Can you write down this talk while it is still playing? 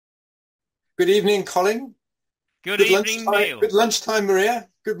Good evening, Colin. Good Good evening, lunchtime. Neil. Good lunchtime, Maria.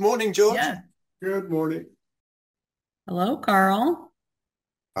 Good morning, George. Yeah. Good morning. Hello, Carl.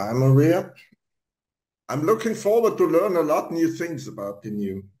 Hi, Maria. I'm looking forward to learn a lot new things about the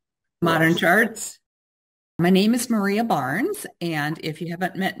new Modern graphs. charts. My name is Maria Barnes, and if you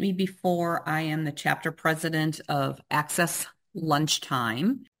haven't met me before, I am the chapter president of Access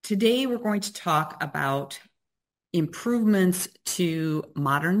Lunchtime. Today, we're going to talk about improvements to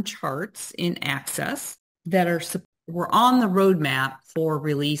modern charts in Access that were on the roadmap for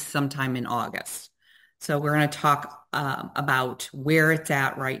release sometime in August. So we're going to talk about where it's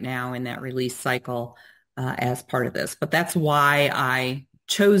at right now in that release cycle as part of this. But that's why I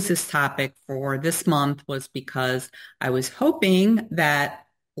chose this topic for this month, was because I was hoping that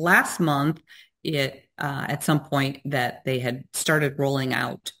last month at some point that they had started rolling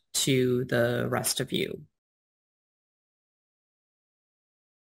out to the rest of you.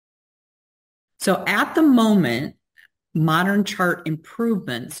 So at the moment, modern chart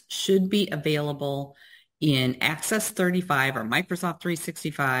improvements should be available in Access 35 or Microsoft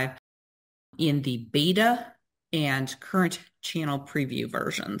 365 in the beta and current channel preview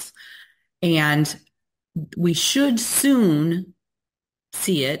versions. And we should soon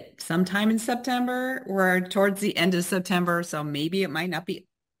see it sometime in September or towards the end of September. So maybe it might not be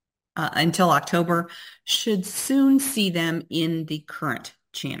until October. Should soon see them in the current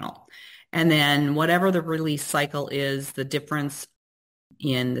channel. And then whatever the release cycle is, the difference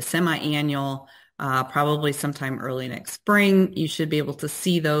in the semi-annual, probably sometime early next spring, you should be able to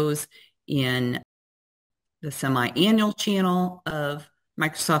see those in the semi-annual channel of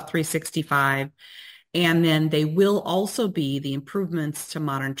Microsoft 365. And then they will also be, the improvements to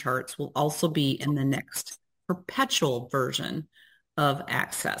modern charts will also be in the next perpetual version of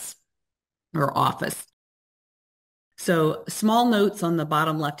Access or Office. So small notes on the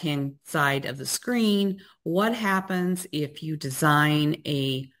bottom left-hand side of the screen. What happens if you design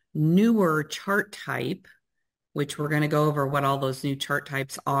a newer chart type, which we're going to go over what all those new chart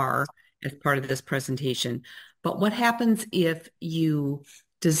types are as part of this presentation. But what happens if you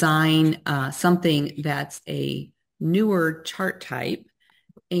design something that's a newer chart type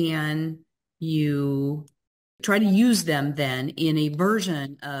and you try to use them then in a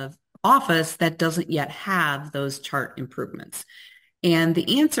version of Office that doesn't yet have those chart improvements? And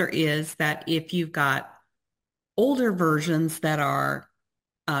the answer is that if you've got older versions that are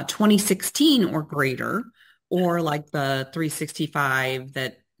 2016 or greater, or like the 365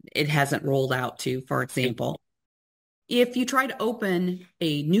 that it hasn't rolled out to, for example, if you try to open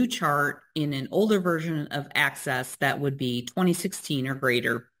a new chart in an older version of Access that would be 2016 or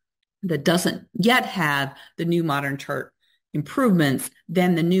greater, that doesn't yet have the new modern chart improvements,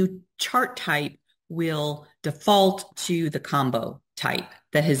 then the new chart type will default to the combo type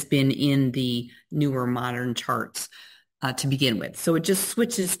that has been in the newer modern charts to begin with. So it just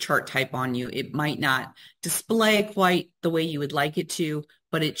switches chart type on you. It might not display quite the way you would like it to,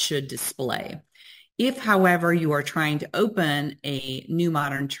 but it should display. If, however, you are trying to open a new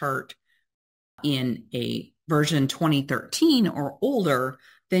modern chart in a version 2013 or older,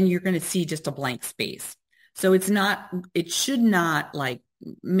 then you're going to see just a blank space. So it should not like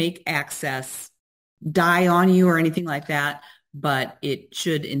make Access die on you or anything like that, but it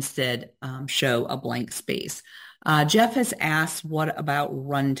should instead show a blank space. Jeff has asked, what about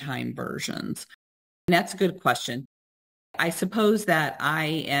runtime versions? And that's a good question. I suppose that I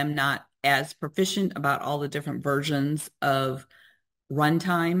am not as proficient about all the different versions of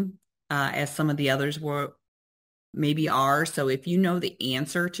runtime as some of the others maybe are. So if you know the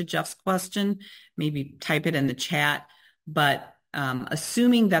answer to Jeff's question, maybe type it in the chat. But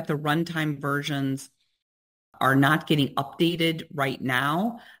assuming that the runtime versions are not getting updated right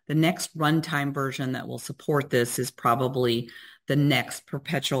now, the next runtime version that will support this is probably the next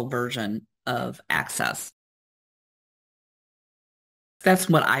perpetual version of Access. That's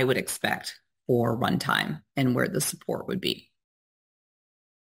what I would expect for runtime and where the support would be.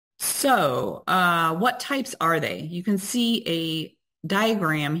 So what types are they? You can see a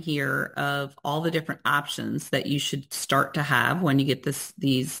diagram here of all the different options that you should start to have when you get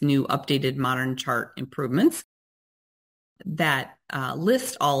these new updated modern chart improvements that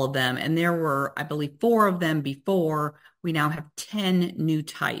list all of them. And there were, I believe, 4 of them before. We now have 10 new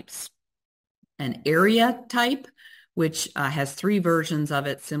types. An area type, which has 3 versions of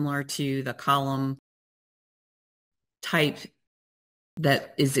it, similar to the column type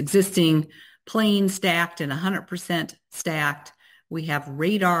that is existing, plain, stacked, and 100% stacked. We have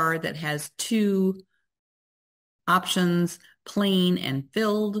radar that has 2 options, plain and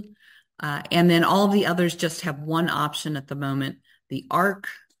filled. And then all of the others just have 1 option at the moment. The arc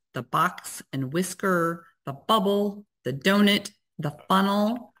the box and whisker, the bubble, the donut, the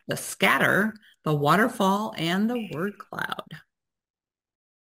funnel, the scatter, the waterfall, and the word cloud.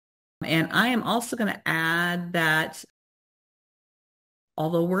 And I am also going to add that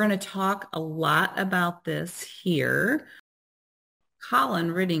although we're going to talk a lot about this here,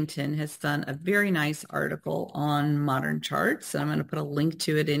 Colin Riddington has done a very nice article on modern charts. I'm going to put a link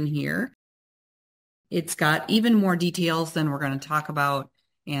to it in here. It's got even more details than we're going to talk about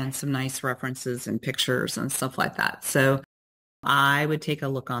and some nice references and pictures and stuff like that. So I would take a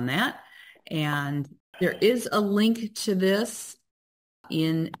look on that. And there is a link to this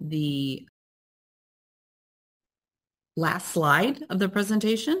in the last slide of the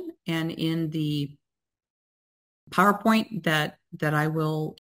presentation and in the PowerPoint that I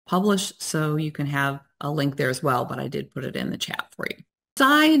will publish, so you can have a link there as well, but I did put it in the chat for you.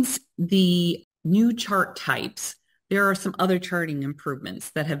 Besides the new chart types, there are some other charting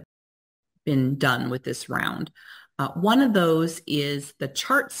improvements that have been done with this round. One of those is the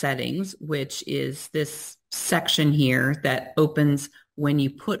chart settings, which is this section here that opens when you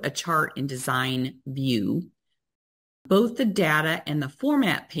put a chart in design view. Both the data and the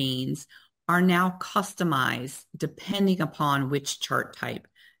format panes are now customized depending upon which chart type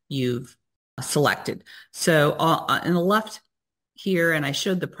you've selected. So on the left here, and I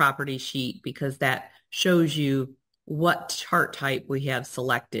showed the property sheet because that shows you what chart type we have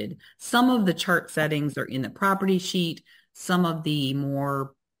selected. Some of the chart settings are in the property sheet. Some of the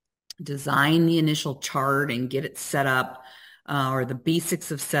more design the initial chart and get it set up, or the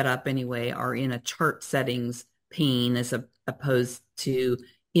basics of setup anyway, are in a chart settings pane as opposed to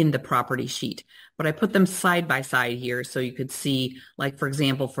in the property sheet. But I put them side by side here so you could see, like, for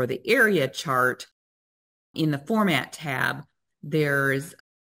example, for the area chart, in the format tab, there's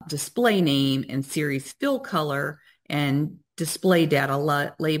display name and series fill color and display data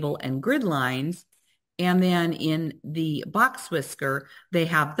label and grid lines. And then in the box whisker, they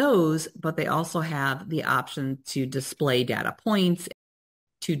have those, but they also have the option to display data points,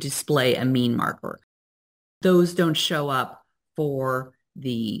 to display a mean marker. Those don't show up for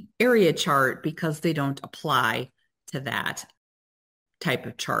the area chart because they don't apply to that type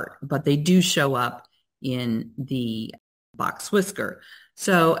of chart, but they do show up in the box whisker.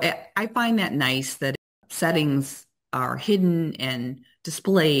 So I find that nice that settings are hidden and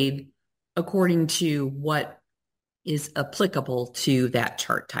displayed according to what is applicable to that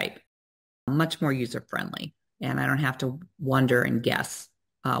chart type. Much more user-friendly, and I don't have to wonder and guess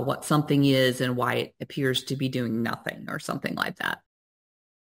what something is and why it appears to be doing nothing or something like that.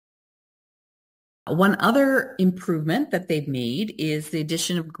 One other improvement that they've made is the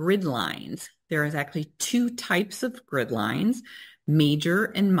addition of grid lines. There is actually two types of grid lines, major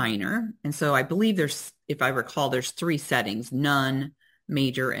and minor. And so I believe there's, if I recall, there's three settings, none,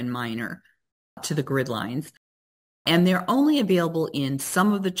 major, and minor, to the grid lines. And they're only available in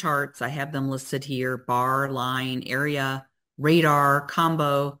some of the charts. I have them listed here: bar, line, area, radar,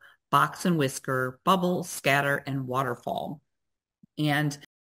 combo, box and whisker, bubble, scatter, and waterfall. And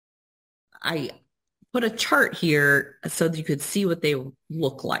I put a chart here so that you could see what they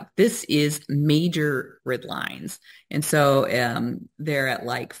look like. This is major grid lines. And so they're at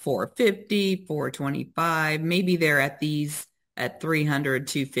like 450, 425. Maybe they're at these at 300,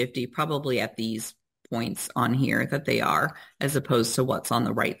 250, probably at these points on here that they are, as opposed to what's on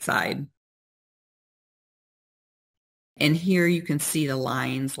the right side. And here you can see the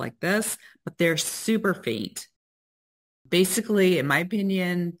lines like this, but they're super faint. Basically, in my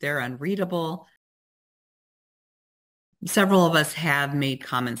opinion, they're unreadable. Several of us have made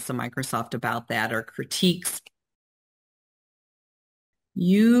comments to Microsoft about that, or critiques.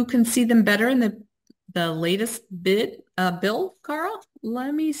 You can see them better in the latest bill, Carl.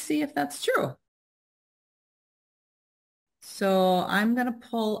 Let me see if that's true. So I'm going to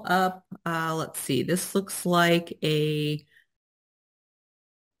pull up, let's see, this looks like a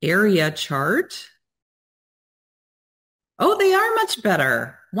area chart. Oh, they are much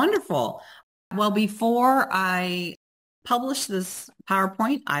better. Wonderful. Well, before I publish this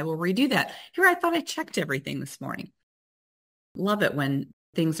PowerPoint, I will redo that. Here, I thought I checked everything this morning. Love it when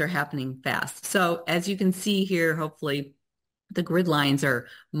things are happening fast. So as you can see here, hopefully the grid lines are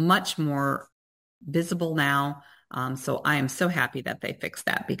much more visible now. So I am so happy that they fixed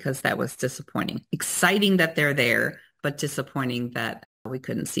that, because that was disappointing. Exciting that they're there, but disappointing that we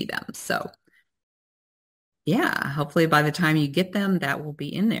couldn't see them. So yeah, hopefully by the time you get them, that will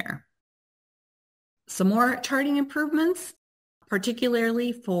be in there. Some more charting improvements,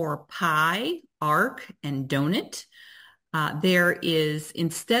 particularly for pie, arc, and donut. There is,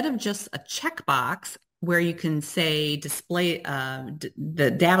 instead of just a checkbox where you can say display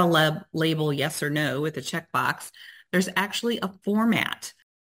the data label yes or no with a checkbox, there's actually a format.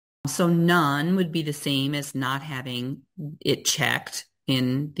 So none would be the same as not having it checked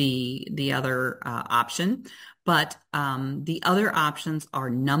in the other option. But the other options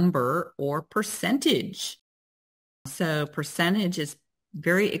are number or percentage. So percentage is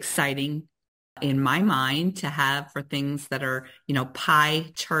very exciting in my mind to have for things that are, pie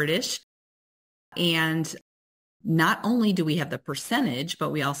chartish. And not only do we have the percentage, but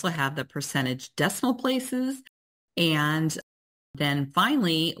we also have the percentage decimal places. And then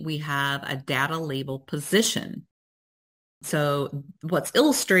finally, we have a data label position. So what's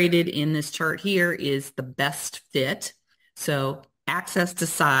illustrated in this chart here is the best fit. So Access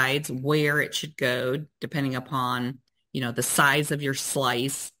decides where it should go depending upon, the size of your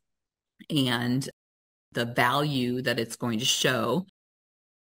slice and the value that it's going to show.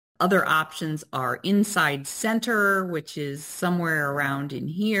 Other options are inside center, which is somewhere around in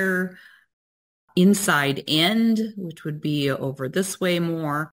here. Inside end, which would be over this way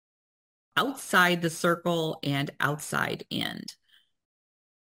more. Outside the circle and outside end.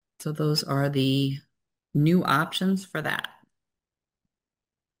 So those are the new options for that.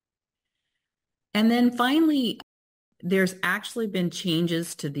 And then finally, there's actually been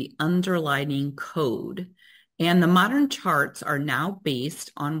changes to the underlining code. And the modern charts are now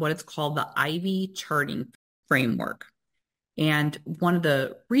based on what is called the Ivy charting framework. And one of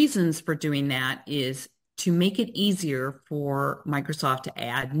the reasons for doing that is to make it easier for Microsoft to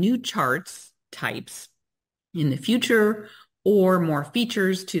add new charts types in the future or more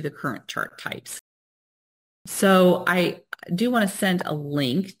features to the current chart types. So I do want to send a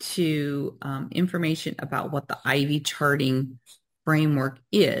link to information about what the Ivy charting framework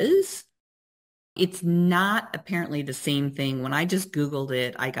is. It's not apparently the same thing. When I just Googled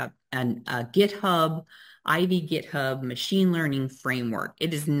it, I got a GitHub, Ivy GitHub machine learning framework.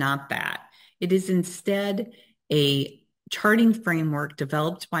 It is not that. It is instead a charting framework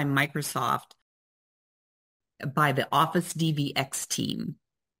developed by Microsoft by the Office DVX team.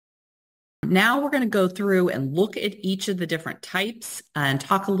 Now we're going to go through and look at each of the different types and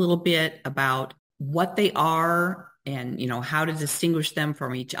talk a little bit about what they are and, how to distinguish them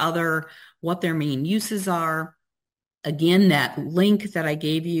from each other, what their main uses are. Again, that link that I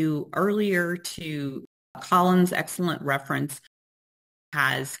gave you earlier to Colin's excellent reference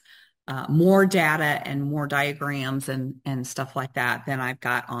has more data and more diagrams and stuff like that than I've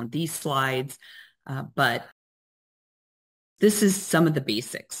got on these slides. But this is some of the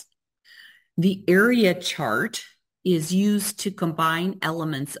basics. The area chart is used to combine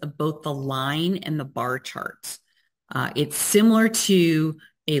elements of both the line and the bar charts. It's similar to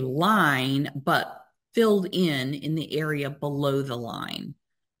a line, but filled in the area below the line.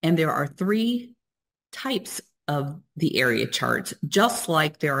 And there are three types of the area charts, just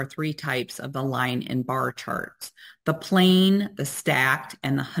like there are three types of the line and bar charts: the plain, the stacked,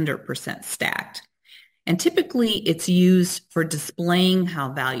 and the 100% stacked. And typically it's used for displaying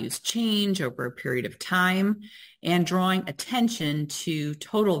how values change over a period of time and drawing attention to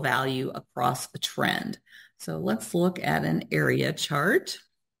total value across a trend. So let's look at an area chart,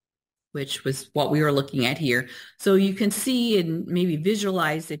 which was what we were looking at here. So you can see and maybe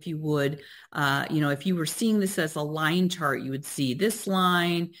visualize, if you would, if you were seeing this as a line chart, you would see this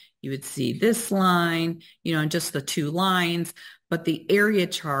line, you would see this line, and just the two lines. But the area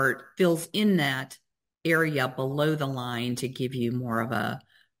chart fills in that area below the line to give you more of a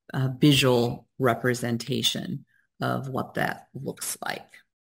visual representation of what that looks like.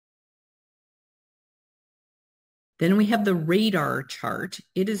 Then we have the radar chart.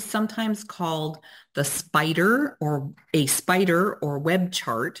 It is sometimes called the spider or a spider or web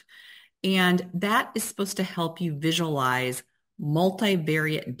chart. And that is supposed to help you visualize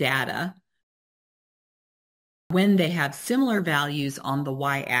multivariate data when they have similar values on the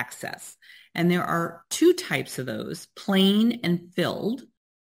y-axis. And there are two types of those, plain and filled.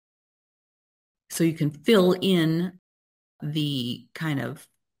 So you can fill in the kind of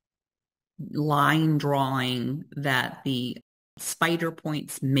line drawing that the spider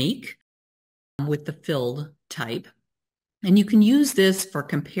points make with the filled type. And you can use this for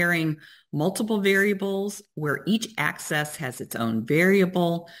comparing multiple variables where each axis has its own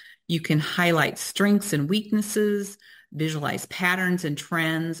variable. You can highlight strengths and weaknesses, visualize patterns and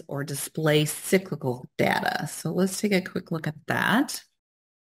trends, or display cyclical data. So let's take a quick look at that.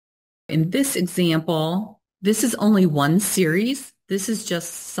 In this example, this is only one series. This is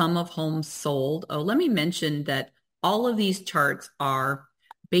just some of homes sold. Oh, let me mention that all of these charts are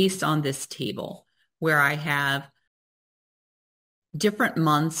based on this table where I have different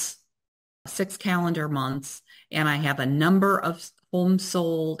months 6 calendar months, and I have a number of homes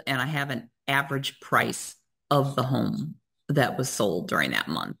sold, and I have an average price of the home that was sold during that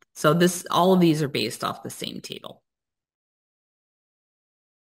month. So all of these are based off the same table.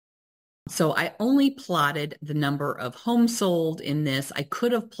 So I only plotted the number of homes sold in this. I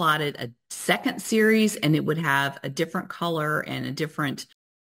could have plotted a second series and it would have a different color and a different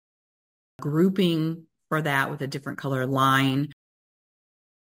grouping for that with a different color line.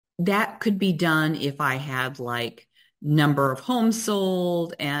 That could be done if I had like number of homes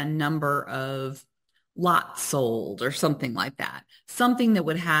sold and number of lots sold or something like that. Something that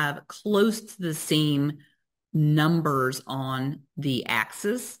would have close to the same numbers on the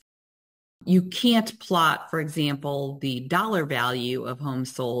axis. You can't plot, for example, the dollar value of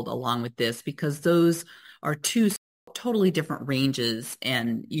homes sold along with this because those are two totally different ranges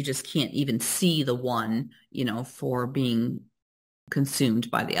and you just can't even see the one, for being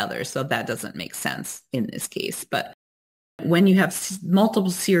consumed by the other. So that doesn't make sense in this case. But when you have multiple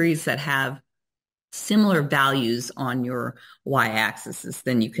series that have similar values on your y-axis,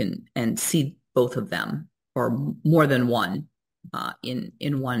 then you can see both of them or more than one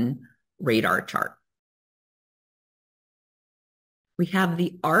in one radar chart. We have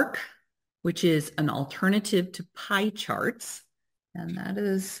the arc, which is an alternative to pie charts, and that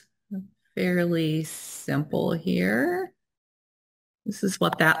is fairly simple here. This is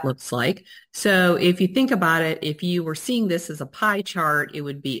what that looks like. So if you think about it, if you were seeing this as a pie chart, it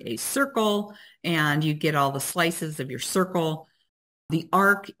would be a circle and you get all the slices of your circle. The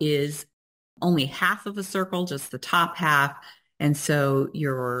arc is only half of a circle, just the top half. And so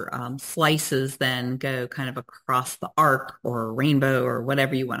your slices then go kind of across the arc or a rainbow or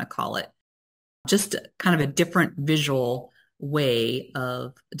whatever you want to call it. Just kind of a different visual way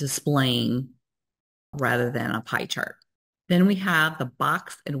of displaying rather than a pie chart. Then we have the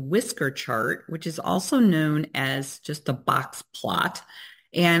box and whisker chart, which is also known as just a box plot.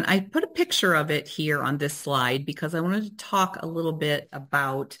 And I put a picture of it here on this slide because I wanted to talk a little bit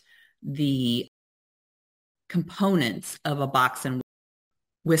about the components of a box and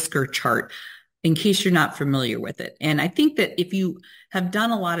whisker chart in case you're not familiar with it. And I think that if you have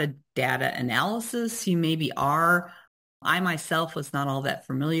done a lot of data analysis, you maybe are. I myself was not all that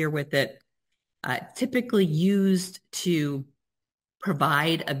familiar with it. Typically used to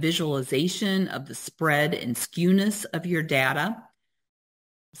provide a visualization of the spread and skewness of your data.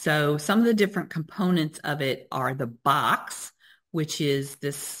 So some of the different components of it are the box, which is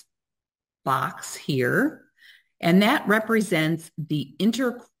this box here. And that represents the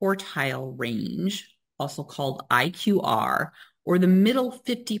interquartile range, also called IQR, or the middle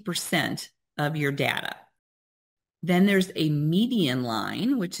 50% of your data. Then there's a median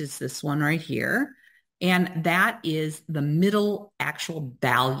line, which is this one right here. And that is the middle actual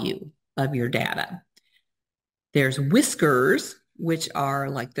value of your data. There's whiskers, which are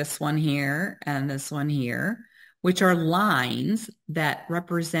like this one here and this one here, which are lines that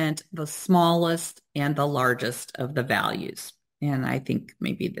represent the smallest and the largest of the values. And I think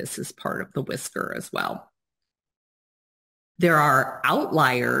maybe this is part of the whisker as well. There are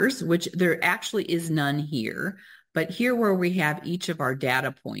outliers, which there actually is none here. But here where we have each of our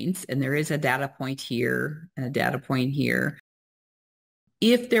data points, and there is a data point here and a data point here.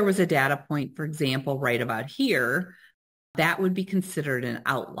 If there was a data point, for example, right about here, that would be considered an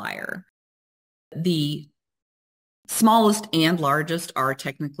outlier. The smallest and largest are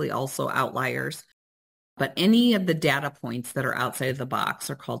technically also outliers, but any of the data points that are outside of the box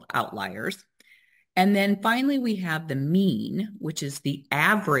are called outliers. And then finally, we have the mean, which is the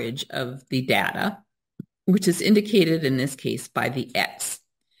average of the data, which is indicated in this case by the X.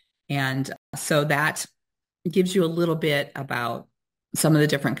 And so that gives you a little bit about some of the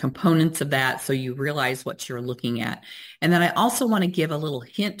different components of that so you realize what you're looking at. And then I also want to give a little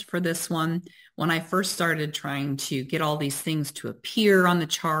hint for this one. When I first started trying to get all these things to appear on the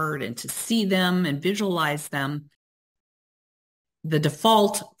chart and to see them and visualize them, the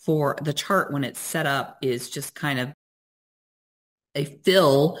default for the chart when it's set up is just kind of a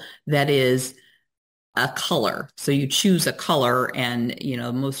fill that is a color. So you choose a color and,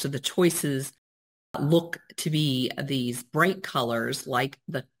 most of the choices look to be these bright colors like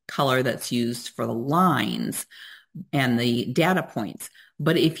the color that's used for the lines and the data points.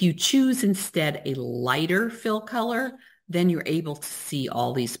 But if you choose instead a lighter fill color, then you're able to see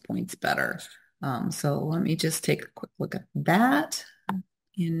all these points better. So let me just take a quick look at that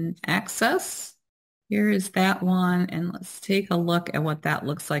in Access. Here is that one, and let's take a look at what that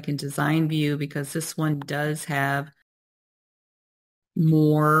looks like in Design View because this one does have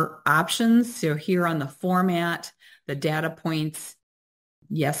more options. So here on the format, the data points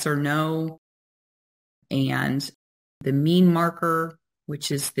yes or no, and the mean marker, which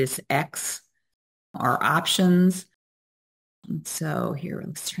is this X, are options. And so here,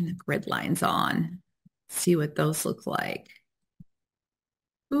 let's turn the grid lines on, see what those look like.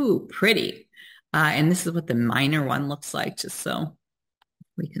 Ooh, pretty. And this is what the minor one looks like, just so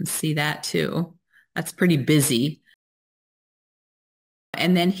we can see that too. That's pretty busy.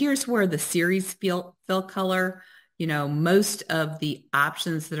 And then here's where the series fill color, most of the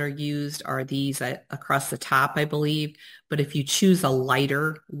options that are used are these across the top, I believe. But if you choose a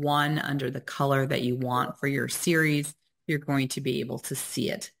lighter one under the color that you want for your series, you're going to be able to see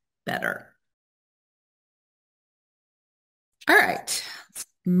it better. All right, let's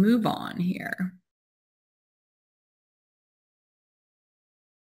move on here.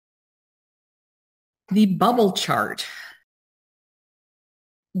 The bubble chart.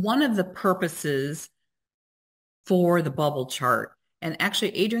 One of the purposes for the bubble chart, and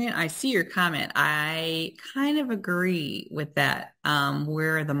actually, Adrian, I see your comment. I kind of agree with that,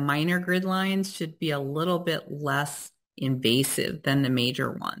 where the minor grid lines should be a little bit less invasive than the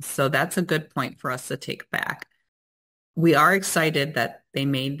major ones. So that's a good point for us to take back. We are excited that they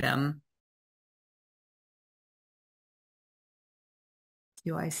made them.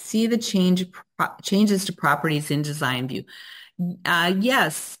 Do I see the changes to properties in design view?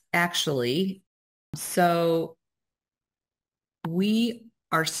 Yes, actually. So we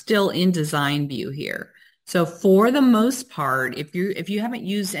are still in design view here. So for the most part, if you haven't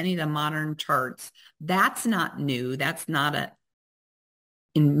used any of the modern charts, that's not new. That's not an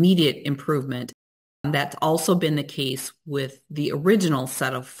immediate improvement. That's also been the case with the original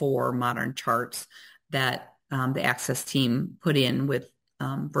set of 4 modern charts that the Access team put in with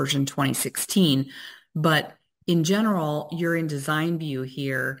version 2016. But in general, you're in design view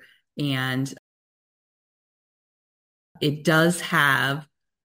here, and it does have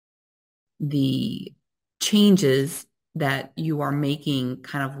the changes that you are making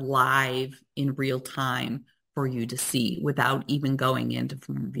kind of live in real time for you to see without even going into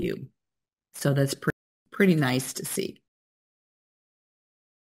form view. So that's pretty nice to see.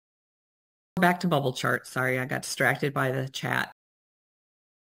 Back to bubble chart. Sorry, I got distracted by the chat.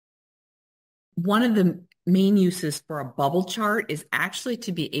 One of the main uses for a bubble chart is actually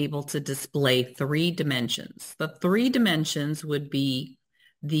to be able to display 3 dimensions. The 3 dimensions would be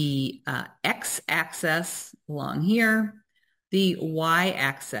the x-axis along here, the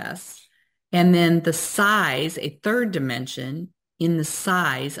y-axis, and then the size, a 3rd dimension in the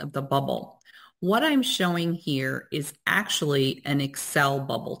size of the bubble. What I'm showing here is actually an Excel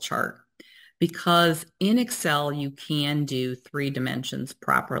bubble chart, because in Excel you can do 3 dimensions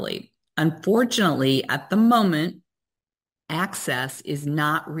properly. Unfortunately, at the moment, Access is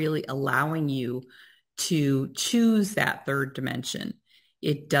not really allowing you to choose that 3rd dimension.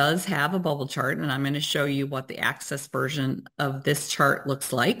 It does have a bubble chart, and I'm going to show you what the Access version of this chart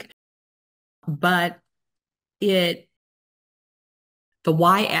looks like. But the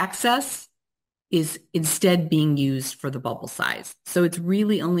y-axis is instead being used for the bubble size. So it's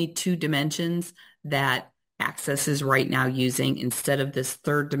really only 2 dimensions that Access is right now using instead of this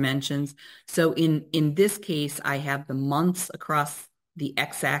 3rd dimensions. So in this case, I have the months across the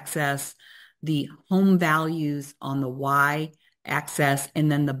x-axis, the home values on the y-axis,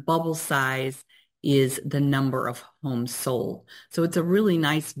 and then the bubble size is the number of homes sold. So it's a really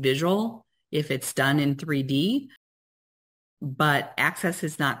nice visual if it's done in 3D. But Access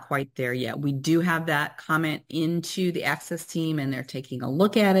is not quite there yet. We do have that comment into the Access team, and they're taking a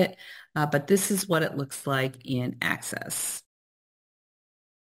look at it. But this is what it looks like in Access.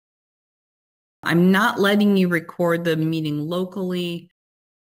 I'm not letting you record the meeting locally.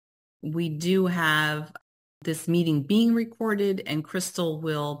 We do have this meeting being recorded, and Crystal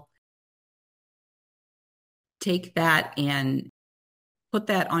will take that and put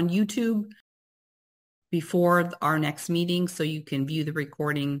that on YouTube before our next meeting, so you can view the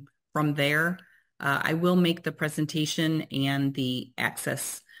recording from there. I will make the presentation and the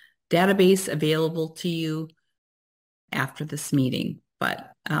Access database available to you after this meeting,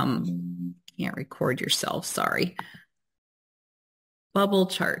 but can't record yourself, sorry. Bubble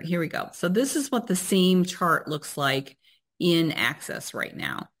chart, here we go. So this is what the same chart looks like in Access right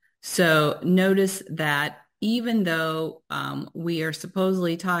now. So notice that even though we are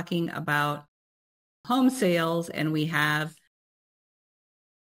supposedly talking about home sales, and we have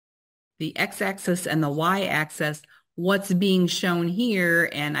the x-axis and the y-axis, what's being shown here,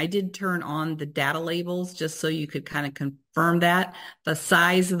 and I did turn on the data labels just so you could kind of confirm that the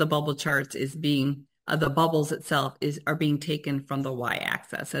size of the bubble charts is being, the bubbles itself are being taken from the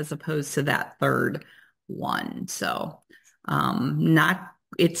y-axis as opposed to that 3rd one. So not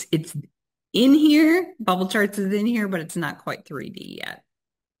it's in here. Bubble charts is in here, but it's not quite 3D yet.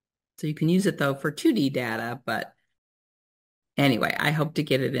 So you can use it though for 2D data, but anyway, I hope to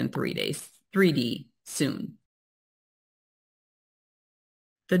get it in 3D soon.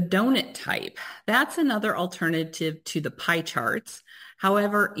 The donut type, that's another alternative to the pie charts.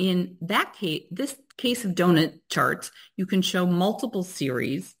 However, in that case, this case of donut charts, you can show multiple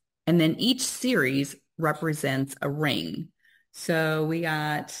series, and then each series represents a ring. So we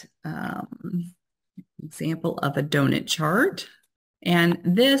got example of a donut chart. And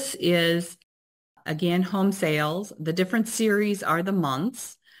this is, again, home sales. The different series are the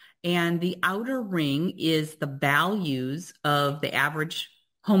months, and the outer ring is the values of the average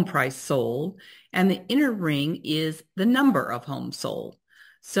home price sold, and the inner ring is the number of homes sold.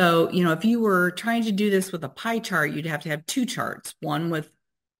 So, if you were trying to do this with a pie chart, you'd have to have two charts, one with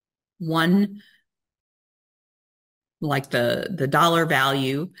one like the dollar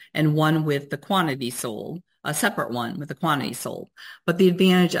value and one with the quantity sold, a separate one with the quantity sold. But the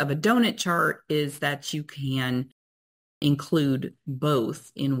advantage of a donut chart is that you can include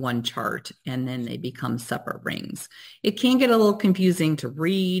both in one chart, and then they become separate rings. It can get a little confusing to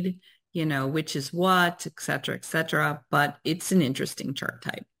read, which is what, et cetera, but it's an interesting chart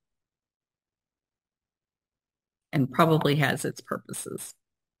type and probably has its purposes.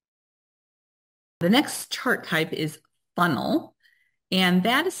 The next chart type is funnel, and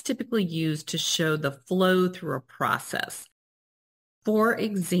that is typically used to show the flow through a process. For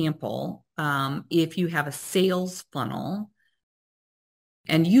example, if you have a sales funnel,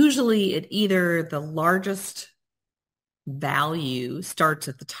 and usually it either the largest value starts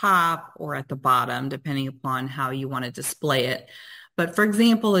at the top or at the bottom, depending upon how you want to display it. But for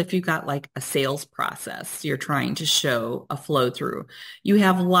example, if you've got like a sales process, you're trying to show a flow through, you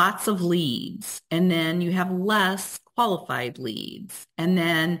have lots of leads, and then you have less qualified leads, and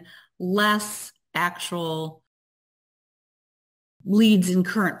then less actual leads in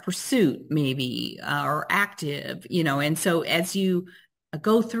current pursuit, maybe, or active, and so as you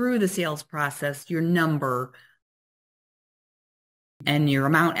go through the sales process, your number and your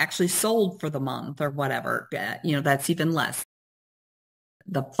amount actually sold for the month or whatever, that's even less.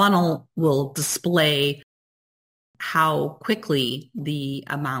 The funnel will display how quickly the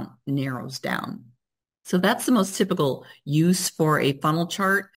amount narrows down. So that's the most typical use for a funnel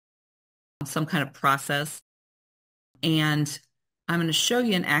chart, some kind of process. And I'm going to show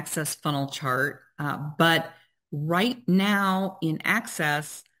you an Access funnel chart, but right now in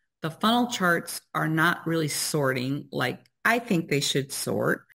Access, the funnel charts are not really sorting like I think they should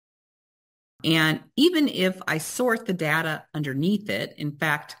sort. And even if I sort the data underneath it, in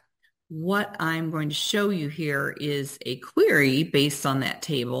fact, what I'm going to show you here is a query based on that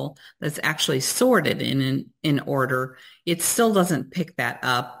table that's actually sorted in order. It still doesn't pick that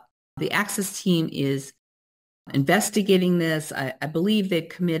up. The Access team is investigating this. I believe they've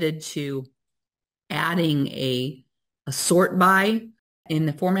committed to adding a sort by in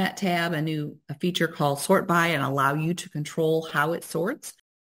the format tab, a feature called sort by, and allow you to control how it sorts.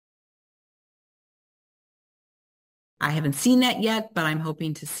 I haven't seen that yet, but I'm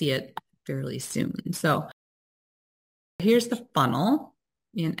hoping to see it fairly soon. So here's the funnel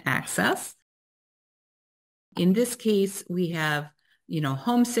in Access. In this case, we have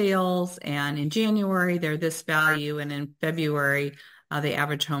home sales, and in January, they're this value, and in February, the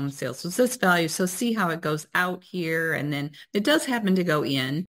average home sales was this value. So see how it goes out here, and then it does happen to go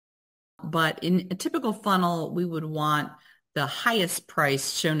in. But in a typical funnel, we would want the highest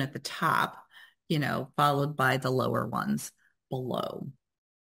price shown at the top, followed by the lower ones below.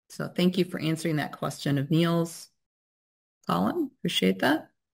 So thank you for answering that question of Neil's, Colin. Appreciate that.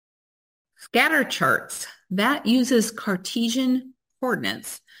 Scatter charts. That uses Cartesian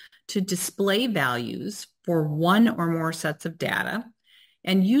coordinates to display values for one or more sets of data.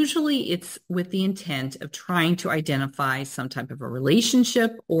 And usually it's with the intent of trying to identify some type of a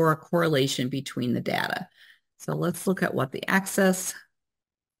relationship or a correlation between the data. So let's look at what the Access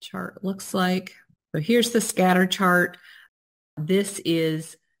chart looks like. So here's the scatter chart. This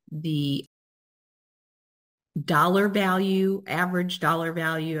is the dollar value, average dollar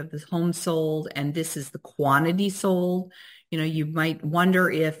value of the home sold, and this is the quantity sold. You might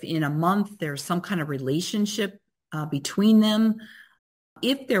wonder if in a month there's some kind of relationship between them.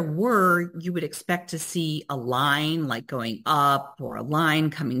 If there were, you would expect to see a line like going up, or a line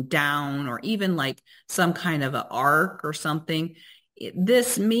coming down, or even like some kind of an arc or something.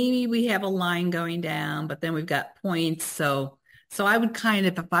 This, maybe we have a line going down, but then we've got points. So I would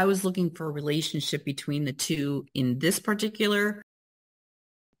if I was looking for a relationship between the two in this particular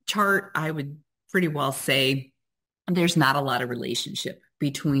chart, I would pretty well say there's not a lot of relationship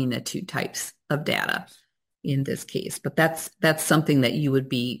between the two types of data in this case. But that's something that you would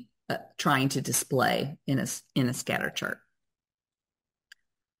be trying to display in a scatter chart.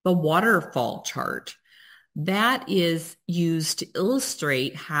 The waterfall chart, that is used to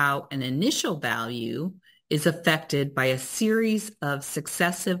illustrate how an initial value is affected by a series of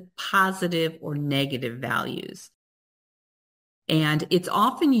successive positive or negative values. And it's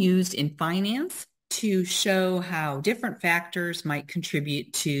often used in finance to show how different factors might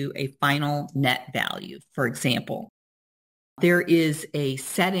contribute to a final net value. For example, there is a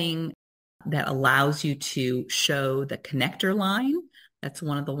setting that allows you to show the connector line. That's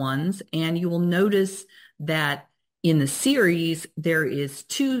one of the ones. And you will notice that in the series, there is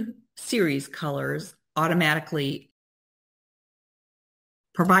two series colors automatically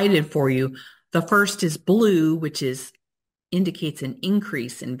provided for you. The first is blue, which indicates an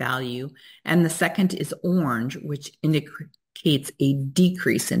increase in value, and the second is orange, which indicates a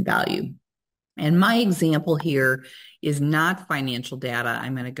decrease in value. And my example here is not financial data.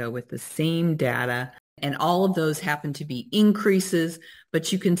 I'm going to go with the same data, and all of those happen to be increases,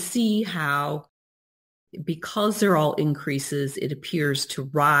 but you can see how, because they're all increases, it appears to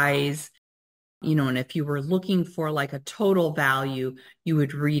rise. And if you were looking for like a total value, you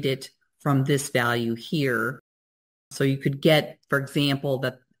would read it from this value here. So you could get, for example,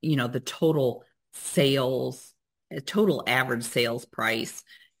 the total sales, total average sales price,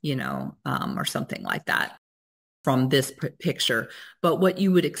 or something like that from this picture. But what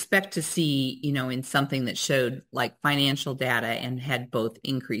you would expect to see, in something that showed like financial data and had both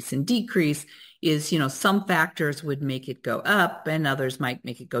increase and decrease is, some factors would make it go up and others might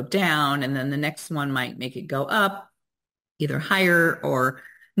make it go down. And then the next one might make it go up, either higher or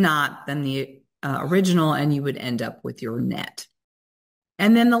not than the original, and you would end up with your net.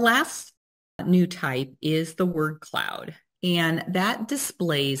 And then the last new type is the word cloud, and that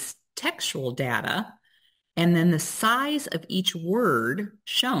displays textual data, and then the size of each word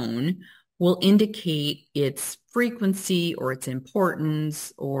shown will indicate its frequency or its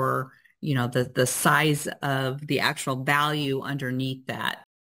importance, or the size of the actual value underneath that.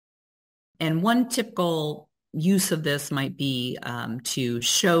 And one typical use of this might be to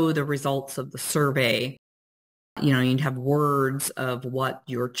show the results of the survey. You'd have words of what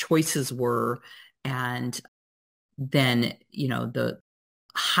your choices were, and then, the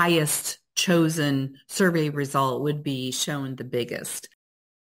highest chosen survey result would be shown the biggest.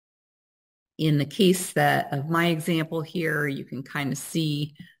 In the case of my example here, you can kind of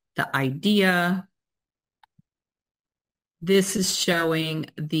see the idea. This is showing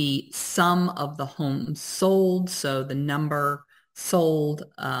the sum of the homes sold, so the number sold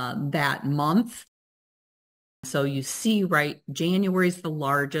that month. So you see, right, January is the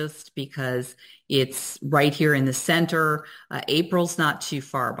largest because it's right here in the center. April's not too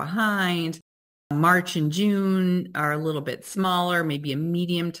far behind. March and June are a little bit smaller, maybe a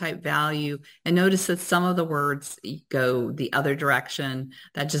medium type value. And notice that some of the words go the other direction.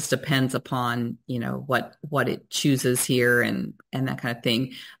 That just depends upon, what it chooses here and that kind of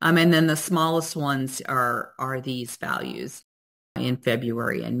thing. And then the smallest ones are these values in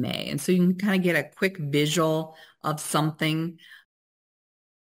February and May. And so you can kind of get a quick visual of something.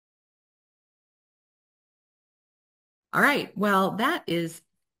 All right. Well, that is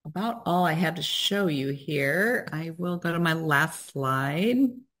about all I have to show you here. I will go to my last slide.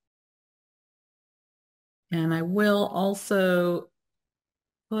 And I will also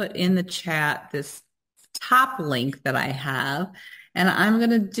put in the chat this top link that I have. And I'm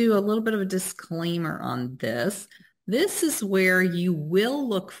going to do a little bit of a disclaimer on this. This is where you will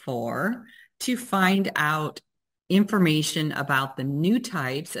look for to find out information about the new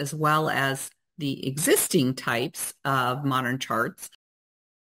types as well as the existing types of modern charts.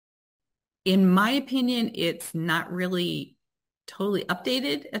 In my opinion, it's not really totally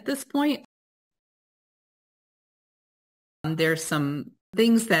updated at this point. There's some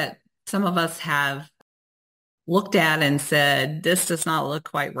things that some of us have looked at and said, this does not look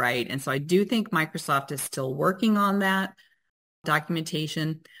quite right. And so I do think Microsoft is still working on that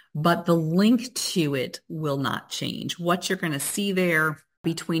documentation, but the link to it will not change. What you're going to see there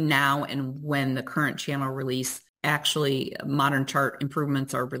between now and when the current channel release, actually modern chart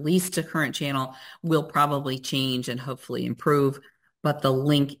improvements are released to current channel, will probably change and hopefully improve, but the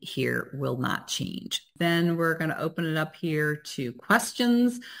link here will not change. Then we're going to open it up here to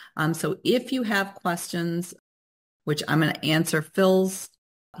questions. So if you have questions, which I'm going to answer Phil's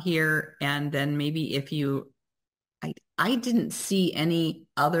here, and then maybe if I didn't see any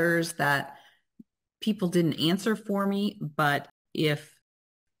others that people didn't answer for me, but if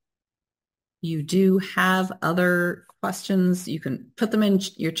you do have other questions, you can put them in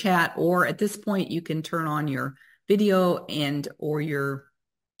your chat, or at this point, you can turn on your video or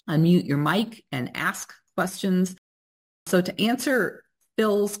unmute your mic and ask questions. So to answer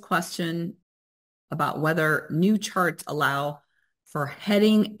Phil's question about whether new charts allow for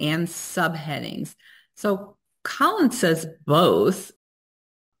heading and subheadings. So Colin says both.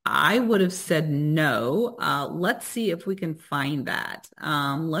 I would have said no. Let's see if we can find that.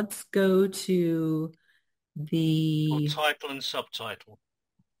 Let's go to the title and subtitle.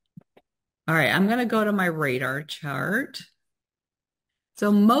 All right, I'm going to go to my radar chart.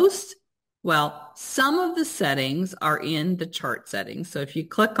 So some of the settings are in the chart settings. So if you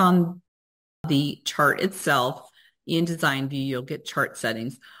click on the chart itself in Design View, you'll get chart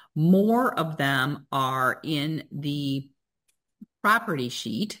settings. More of them are in the property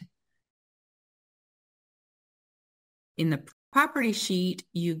sheet. In the property sheet,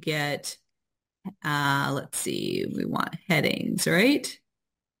 you get, let's see, we want headings, right?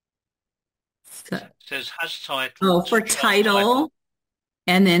 So, it says has title. Oh, for title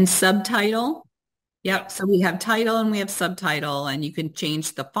and then subtitle. Yep. So we have title and we have subtitle, and you can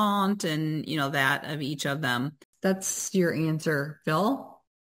change the font and, that of each of them. That's your answer, Phil.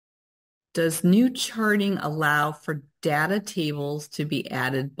 Does new charting allow for data tables to be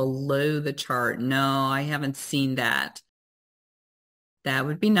added below the chart? No, I haven't seen that. That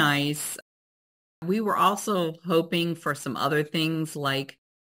would be nice. We were also hoping for some other things like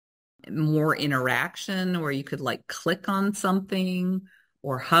more interaction where you could click on something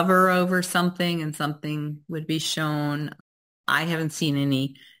or hover over something and something would be shown. I haven't seen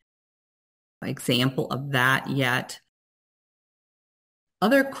any example of that yet.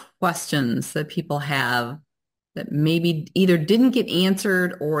 Other questions that people have that maybe either didn't get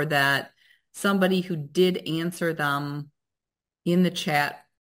answered or that somebody who did answer them in the chat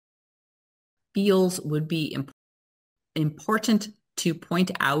feels would be important to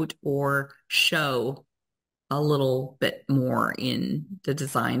point out or show a little bit more in the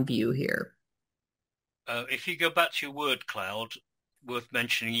design view here. If you go back to your word cloud, worth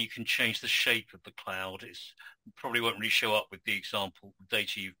mentioning, you can change the shape of the cloud. It probably won't really show up with the example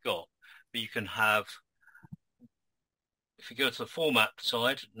data you've got, but you can have, if you go to the format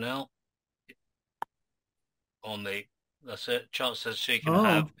side now, that's it, chart says, so you can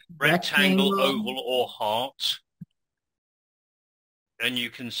have rectangle, oval, or heart. And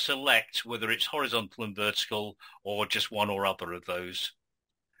you can select whether it's horizontal and vertical or just one or other of those.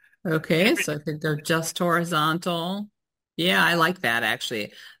 Okay, so I think they're just horizontal. Yeah, I like that,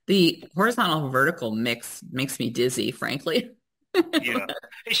 actually. The horizontal vertical mix makes me dizzy, frankly. Yeah,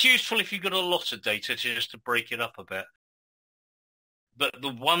 it's useful if you've got a lot of data just to break it up a bit. But the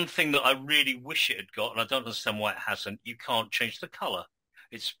one thing that I really wish it had got, and I don't understand why it hasn't, you can't change the color.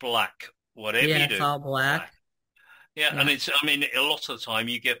 It's black, whatever you do. It's all black. Yeah, and a lot of the time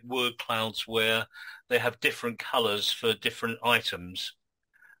you get word clouds where they have different colors for different items.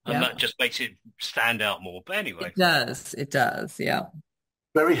 And that just makes it stand out more. But anyway. It does, yeah.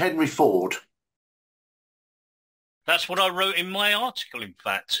 Very Henry Ford. That's what I wrote in my article, in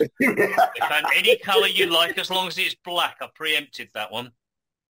fact. If any color you like, as long as it's black. I preempted that one.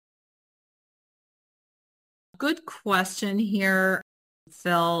 Good question here,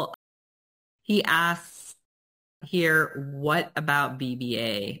 Phil. He asks here, what about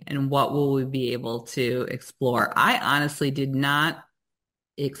VBA and what will we be able to explore? I honestly did not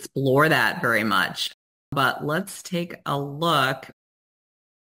explore that very much, but let's take a look.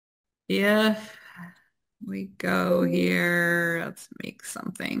 If we go here, let's make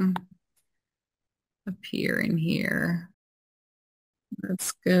something appear in here.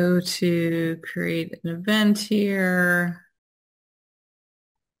 Let's go to create an event here.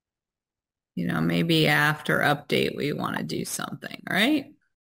 Maybe after update, we want to do something, right?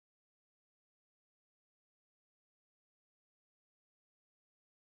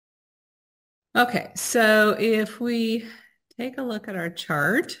 Okay, so if we take a look at our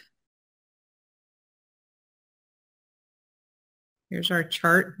chart, here's our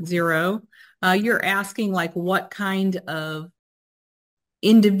chart 0. You're asking what kind of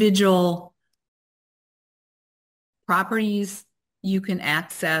individual properties you can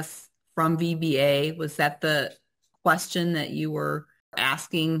access from VBA. Was that the question that you were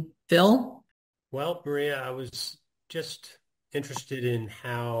asking, Phil? Well, Maria, I was just interested in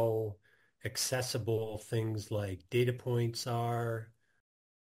how accessible things like data points are,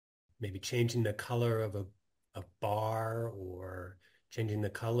 maybe changing the color of a bar or changing the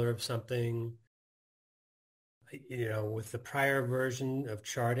color of something. With the prior version of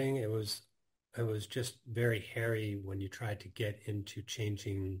charting, it was just very hairy when you tried to get into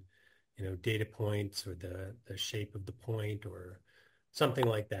changing data points or the shape of the point or something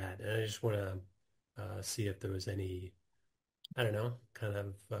like that. And I just want to see if there was any, I don't know, kind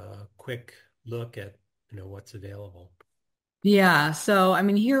of quick look at, what's available. Yeah. So, I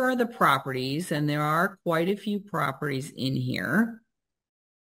mean, here are the properties, and there are quite a few properties in here.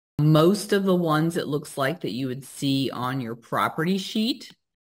 Most of the ones it looks like that you would see on your property sheet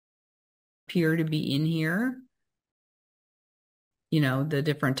appear to be in here. The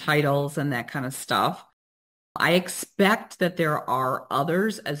different titles and that kind of stuff. I expect that there are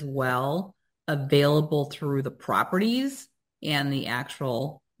others as well available through the properties and the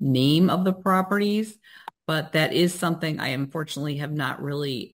actual name of the properties, but that is something I unfortunately have not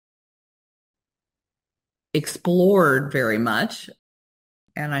really explored very much,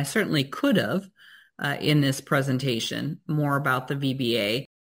 and I certainly could have in this presentation more about the VBA.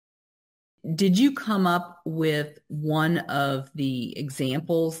 Did you come up with one of the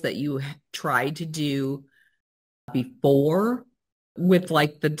examples that you tried to do before with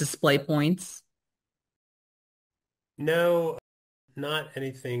like the display points? No, not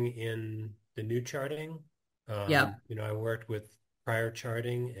anything in the new charting. Yeah. I worked with prior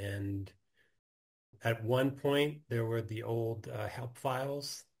charting, and at one point there were the old help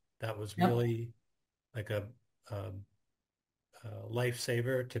files. That was really like a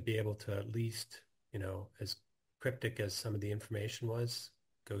lifesaver to be able to at least, as cryptic as some of the information was,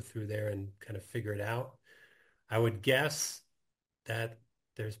 go through there and kind of figure it out. I would guess that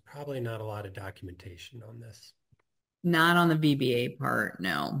there's probably not a lot of documentation on this. Not on the VBA part,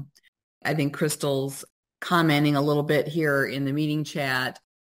 no. I think Crystal's commenting a little bit here in the meeting chat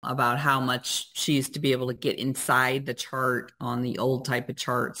about how much she used to be able to get inside the chart on the old type of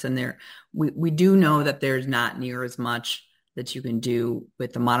charts. And we do know that there's not near as much that you can do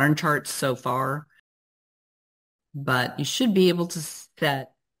with the modern charts so far. But you should be able to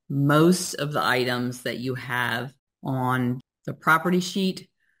set most of the items that you have on the property sheet.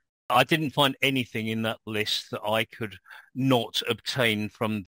 I didn't find anything in that list that I could not obtain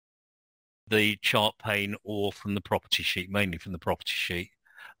from the chart pane or from the property sheet, mainly from the property sheet.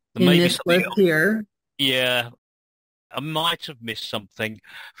 In this list here? Yeah, I might have missed something.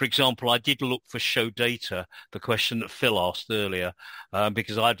 For example, I did look for show data, the question that Phil asked earlier,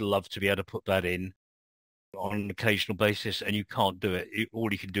 because I'd love to be able to put that in on an occasional basis, and you can't do it.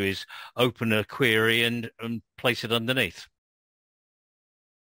 All you can do is open a query and place it underneath.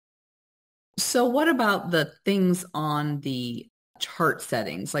 So what about the things on the chart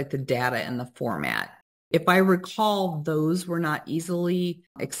settings, like the data and the format? If I recall, those were not easily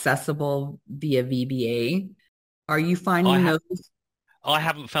accessible via VBA. Are you finding those? I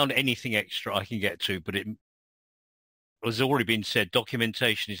haven't found anything extra I can get to, but it has already been said,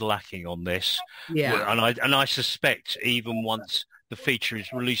 documentation is lacking on this. Yeah. And I suspect even once the feature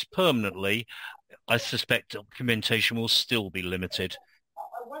is released permanently, I suspect documentation will still be limited.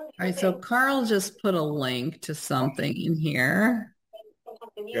 All right, so Carl just put a link to something in here.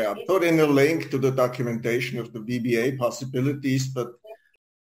 Yeah, I put in a link to the documentation of the VBA possibilities, but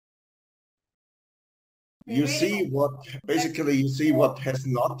you see what has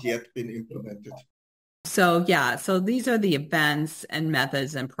not yet been implemented. So yeah, so these are the events and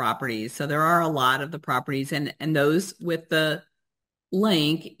methods and properties. So there are a lot of the properties, and those with the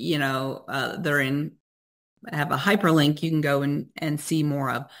link, they're in, have a hyperlink you can go and see more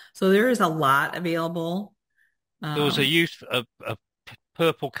of. So there is a lot available. There was a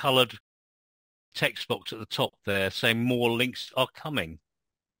purple colored text box at the top there saying more links are coming.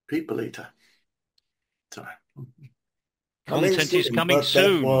 People eater. Sorry. Content is coming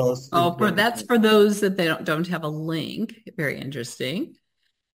soon. That's for those that they don't have a link. Very interesting.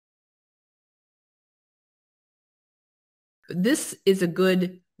 This is a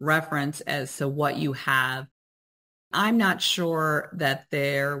good reference as to what you have. I'm not sure that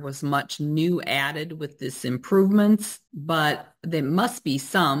there was much new added with this improvements, but there must be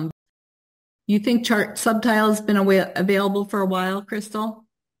some. You think chart subtile has been available for a while, Crystal?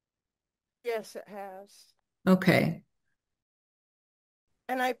 Yes, it has. Okay.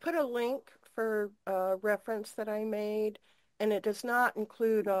 And I put a link for a reference that I made, and it does not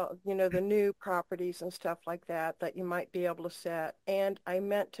include, the new properties and stuff like that you might be able to set. And I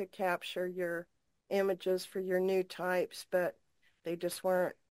meant to capture your images for your new types, but they just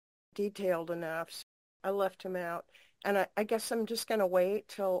weren't detailed enough. So I left them out. And I guess I'm just going to wait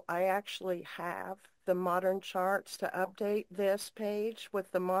till I actually have the modern charts to update this page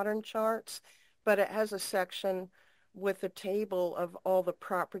with the modern charts. But it has a section with a table of all the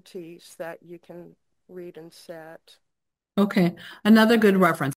properties that you can read and set. Okay. Another good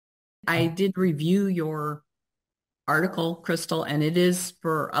reference. I did review your article, Crystal, and it is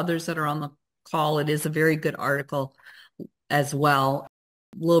for others that are on the call. It is a very good article as well.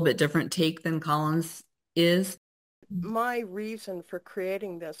 A little bit different take than Colin's is. My reason for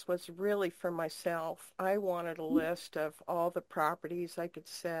creating this was really for myself. I wanted a list of all the properties I could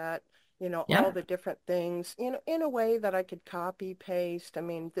set, Yeah. all the different things, in a way that I could copy, paste. I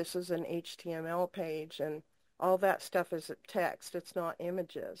mean, this is an HTML page and all that stuff is text. It's not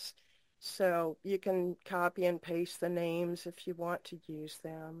images. So you can copy and paste the names if you want to use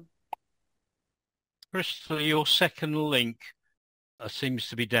them. Crystal, your second link seems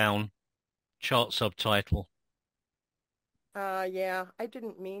to be down. Chart subtitle. Yeah, I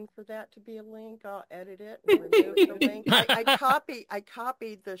didn't mean for that to be a link. I'll edit it and remove the link. I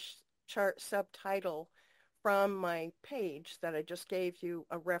copied the chart subtitle from my page that I just gave you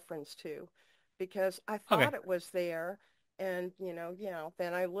a reference to because I thought it was there. And,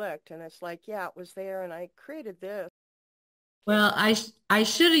 then I looked and it's like, yeah, it was there and I created this. Well, I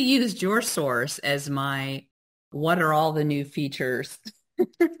should have used your source as my, what are all the new features?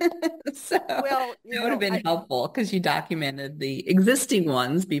 So Well, it would have been helpful because you documented the existing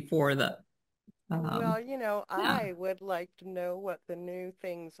ones before the. Well, yeah. I would like to know what the new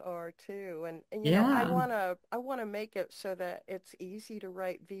things are too, and Yeah. I wanna make it so that it's easy to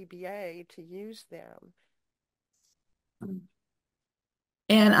write VBA to use them.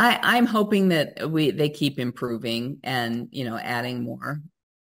 And I'm hoping that they keep improving and adding more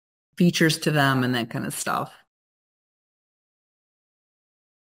features to them and that kind of stuff.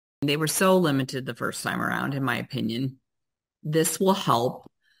 They were so limited the first time around, in my opinion. This will help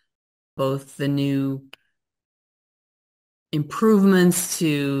both the new improvements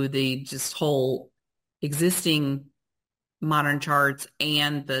to the just whole existing modern charts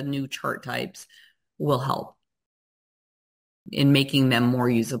and the new chart types will help in making them more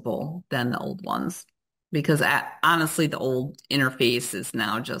usable than the old ones. Because honestly, the old interface is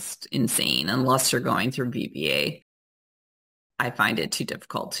now just insane unless you're going through VBA. I find it too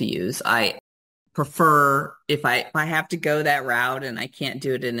difficult to use. I prefer, if I have to go that route and I can't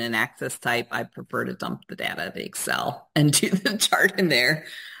do it in an Access type, I prefer to dump the data to Excel and do the chart in there.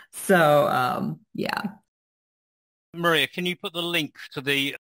 So, yeah. Maria, can you put the link to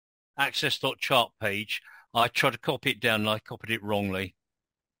the access.chart page? I tried to copy it down and I copied it wrongly.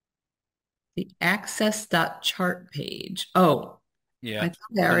 The access.chart page. Oh, yeah. I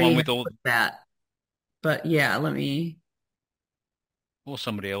thought I already put that. But yeah, let me. Or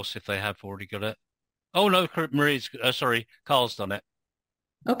somebody else if they have already got it. Oh no, Maria's, Carl's done it.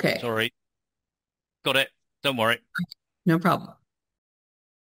 Okay. Sorry. Got it. Don't worry. No problem.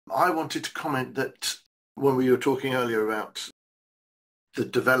 I wanted to comment that when we were talking earlier about the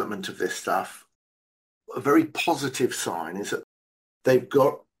development of this stuff, a very positive sign is that they've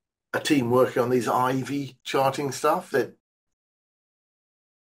got a team working on these Ivy charting stuff.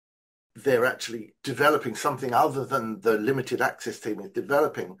 They're actually developing something other than the limited access team is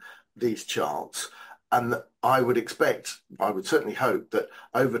developing these charts. And I would certainly hope that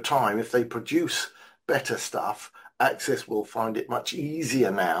over time, if they produce better stuff, Access will find it much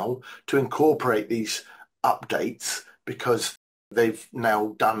easier now to incorporate these updates because they've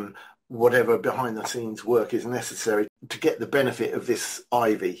now done whatever behind the scenes work is necessary to get the benefit of this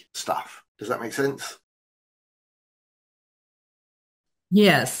Ivy stuff. Does that make sense?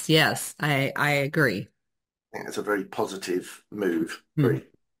 Yes, I agree. I think it's a very positive move.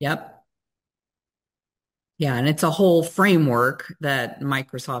 Yep. Yeah, and it's a whole framework that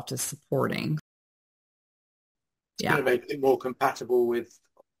Microsoft is supporting. It's going to make it more compatible with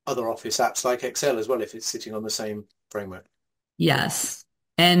other Office apps like Excel as well if it's sitting on the same framework. Yes.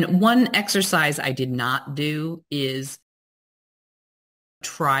 And one exercise I did not do is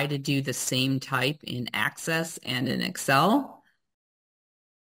try to do the same type in Access and in Excel.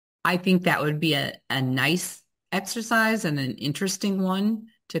 I think that would be a nice exercise and an interesting one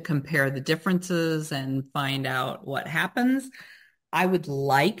to compare the differences and find out what happens. I would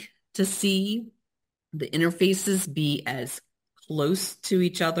like to see the interfaces be as close to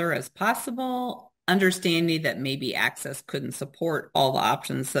each other as possible, understanding that maybe Access couldn't support all the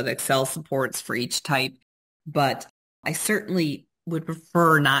options that Excel supports for each type. But I certainly would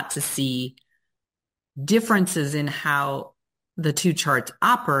prefer not to see differences in how the two charts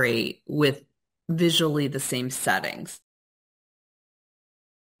operate with visually the same settings.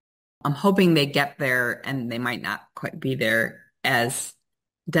 I'm hoping they get there, and they might not quite be there as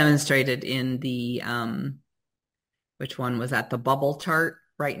demonstrated in the, which one was that, the bubble chart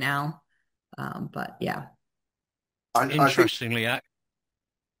right now? But yeah. Interestingly,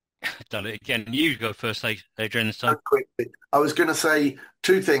 Done it again. You go first, Adrian, this time. Quickly, I was going to say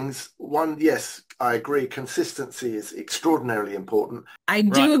two things. One, yes, I agree. Consistency is extraordinarily important. I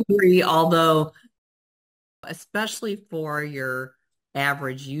do agree, although especially for your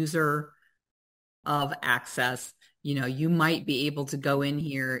average user of Access, you might be able to go in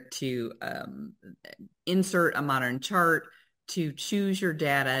here to insert a modern chart, to choose your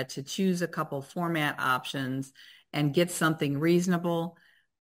data, to choose a couple format options and get something reasonable.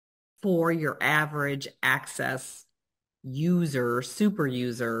 For your average Access user, super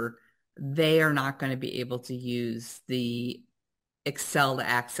user, they are not going to be able to use the Excel to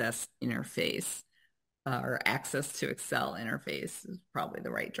Access interface, or Access to Excel interface is probably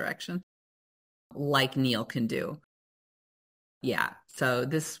the right direction, like Neil can do. Yeah, so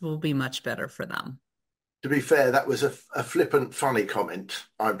this will be much better for them. To be fair, that was a flippant, funny comment,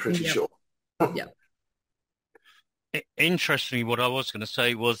 I'm pretty sure. Yep. Interestingly, what I was going to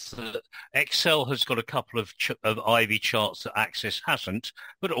say was that Excel has got a couple of Ivy charts that Access hasn't,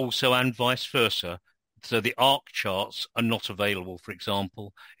 but also and vice versa. So the arc charts are not available, for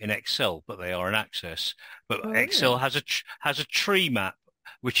example, in Excel, but they are in Access. But Excel has a tree map,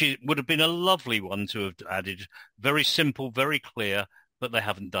 which would have been a lovely one to have added. Very simple, very clear, but they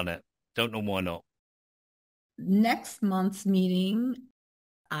haven't done it. Don't know why not. Next month's meeting,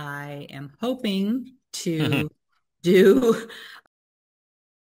 I am hoping to do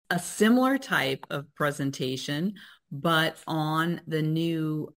a similar type of presentation, but on the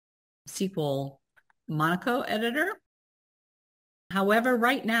new SQL Monaco editor. However,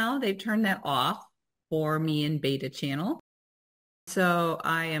 right now they've turned that off for me in beta channel. So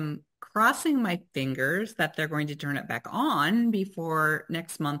I am crossing my fingers that they're going to turn it back on before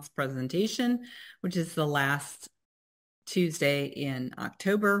next month's presentation, which is the last Tuesday in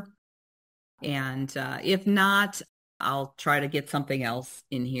October. And if not, I'll try to get something else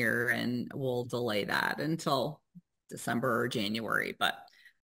in here and we'll delay that until December or January. But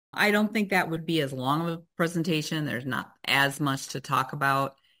I don't think that would be as long of a presentation. There's not as much to talk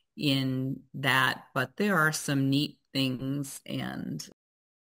about in that, but there are some neat things and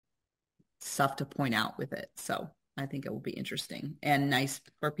stuff to point out with it. So I think it will be interesting and nice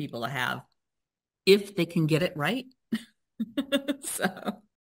for people to have if they can get it right. So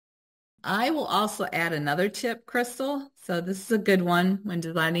I will also add another tip, Crystal. So this is a good one when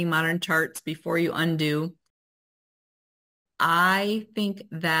designing modern charts before you undo. I think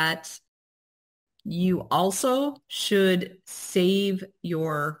that you also should save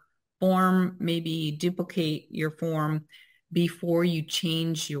your form, maybe duplicate your form before you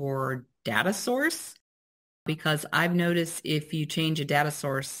change your data source. Because I've noticed if you change a data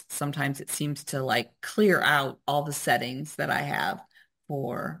source, sometimes it seems to like clear out all the settings that I have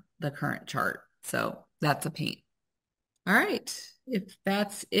for the current chart. So that's a pain. All right. If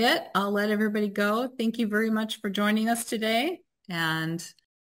that's it, I'll let everybody go. Thank you very much for joining us today and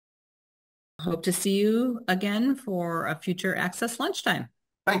hope to see you again for a future Access lunchtime.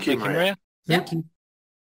 Thank you, Maria. Thank you.